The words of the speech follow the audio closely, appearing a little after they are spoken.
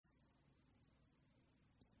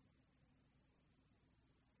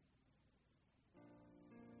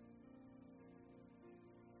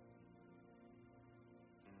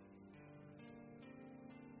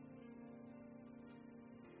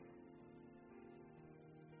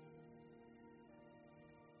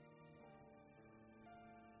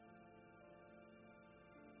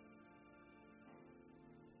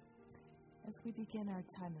we begin our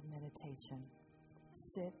time of meditation,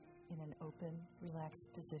 sit in an open, relaxed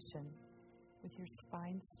position with your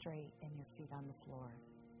spine straight and your feet on the floor.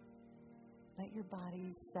 Let your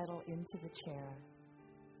body settle into the chair.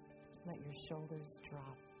 Let your shoulders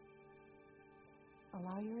drop.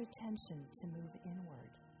 Allow your attention to move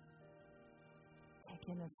inward. Take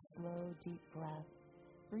in a slow, deep breath,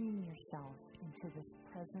 bringing yourself into this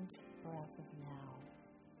present breath of now.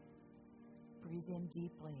 Breathe in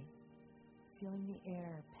deeply, feeling the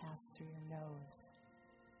air pass through your nose,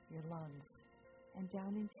 your lungs, and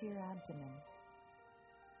down into your abdomen.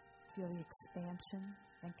 Feel the expansion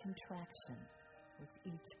and contraction with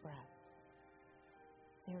each breath.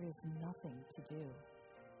 There is nothing to do.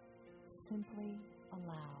 Simply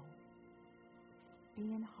allow. Be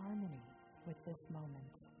in harmony with this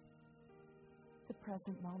moment. The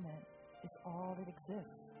present moment is all that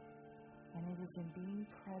exists, and it is in being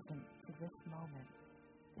present to this moment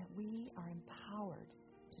that we are empowered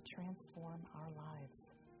to transform our lives.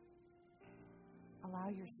 Allow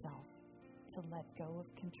yourself to let go of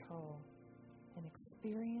control and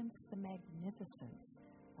experience the magnificence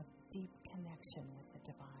of deep connection with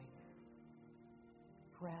the divine.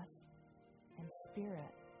 Breath and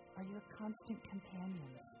spirit are your constant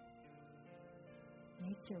companions.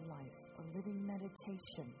 Make your life a living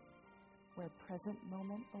meditation where present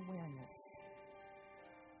moment awareness,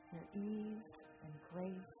 where ease and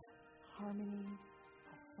grace, harmony,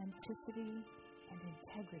 authenticity, and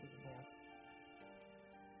integrity live.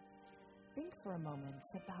 Think for a moment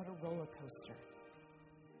about a roller coaster.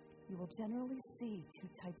 You will generally see two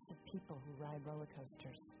types of people who ride roller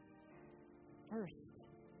coasters. First,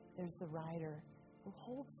 there's the rider who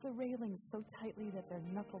holds the railing so tightly that their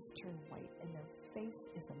knuckles turn white and their face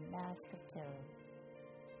is a mask of terror.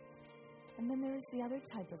 And then there is the other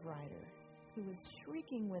type of rider who is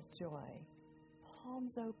shrieking with joy,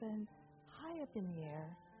 palms open, high up in the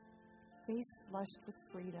air, face flushed with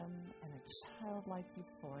freedom and a childlike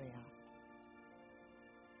euphoria.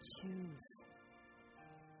 Choose.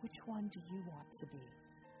 Which one do you want to be?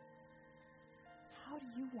 How do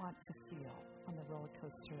you want to feel on the roller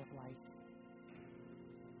coaster of life?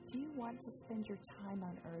 Do you want to spend your time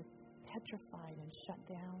on earth petrified and shut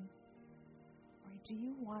down? Or do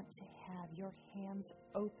you want to have your hands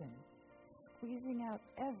open, squeezing out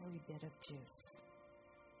every bit of juice?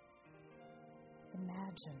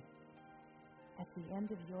 Imagine, at the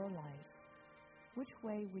end of your life, which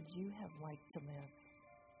way would you have liked to live?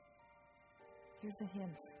 Here's a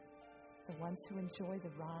hint. The ones who enjoy the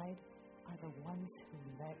ride are the ones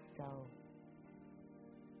who let go.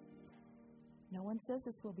 No one says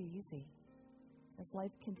this will be easy. As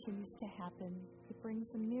life continues to happen, it brings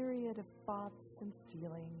a myriad of thoughts and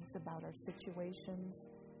feelings about our situations,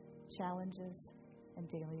 challenges, and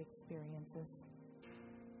daily experiences.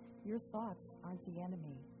 Your thoughts aren't the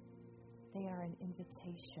enemy. They are an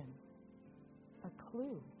invitation, a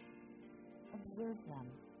clue. Observe them.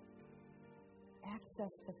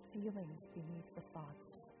 Access the feelings beneath the thoughts.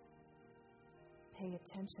 Pay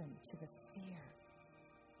attention to the fear,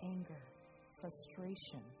 anger,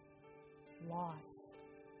 frustration, loss,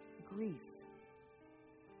 grief,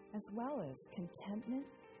 as well as contentment,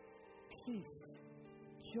 peace,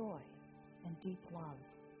 joy, and deep love.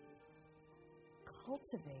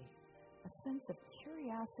 Cultivate a sense of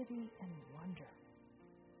curiosity and wonder.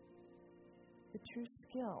 The true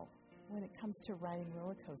skill when it comes to riding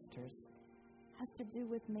roller coasters has to do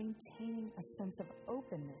with maintaining a sense of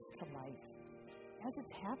openness to life as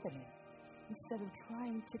it's happening, instead of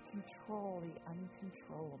trying to control the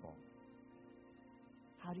uncontrollable.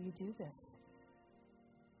 How do you do this?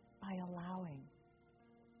 By allowing.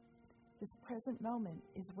 This present moment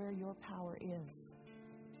is where your power is.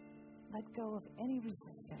 Let go of any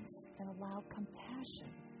resistance and allow compassion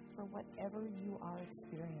for whatever you are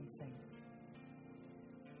experiencing.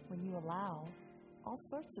 When you allow, all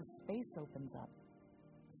sorts of space opens up.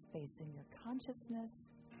 Space in your consciousness,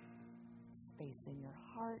 space in your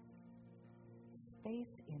heart,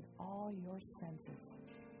 space in all your senses.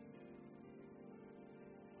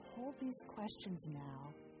 Hold these questions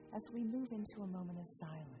now as we move into a moment of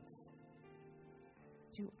silence.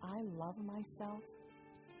 Do I love myself?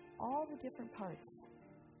 All the different parts?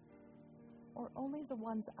 Or only the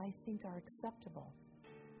ones I think are acceptable?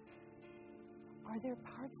 Are there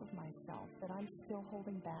parts of myself that I'm still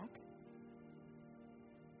holding back?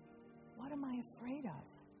 What am I afraid of?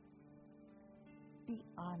 Be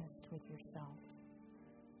honest with yourself.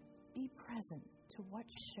 Be present to what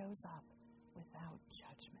shows up without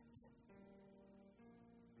judgment.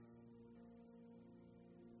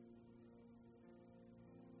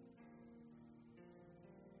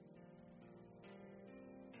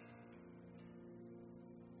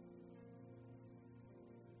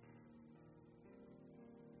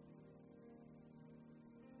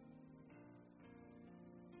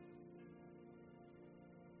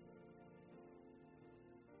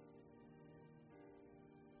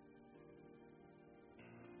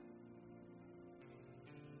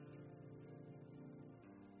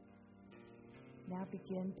 Now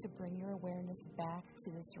begin to bring your awareness back to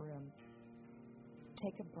this room.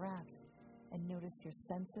 Take a breath and notice your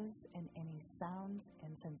senses and any sounds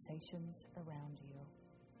and sensations around you.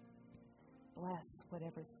 Bless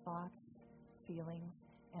whatever thoughts, feelings,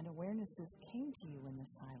 and awarenesses came to you in the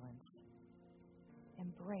silence.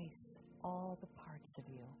 Embrace all the parts of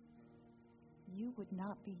you. You would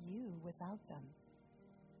not be you without them.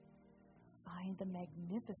 Find the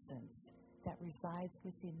magnificence that resides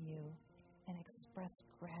within you and express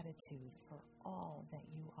gratitude for all that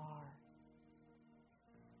you are.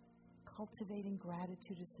 Cultivating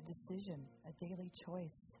gratitude is a decision, a daily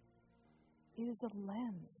choice. It is a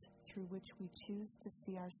lens through which we choose to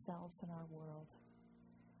see ourselves and our world.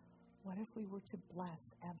 What if we were to bless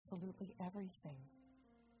absolutely everything?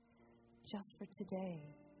 Just for today,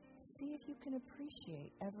 see if you can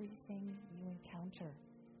appreciate everything you encounter.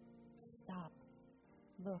 Stop,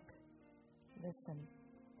 look, listen,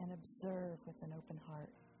 and observe with an open heart.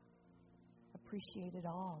 Appreciate it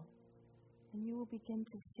all, and you will begin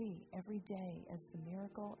to see every day as the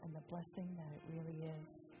miracle and the blessing that it really is.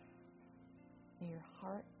 May your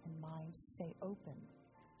heart and mind stay open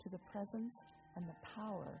to the presence and the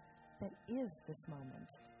power that is this moment,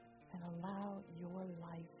 and allow your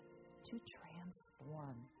life to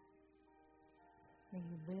transform. May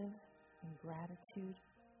you live in gratitude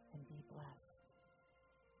and be blessed.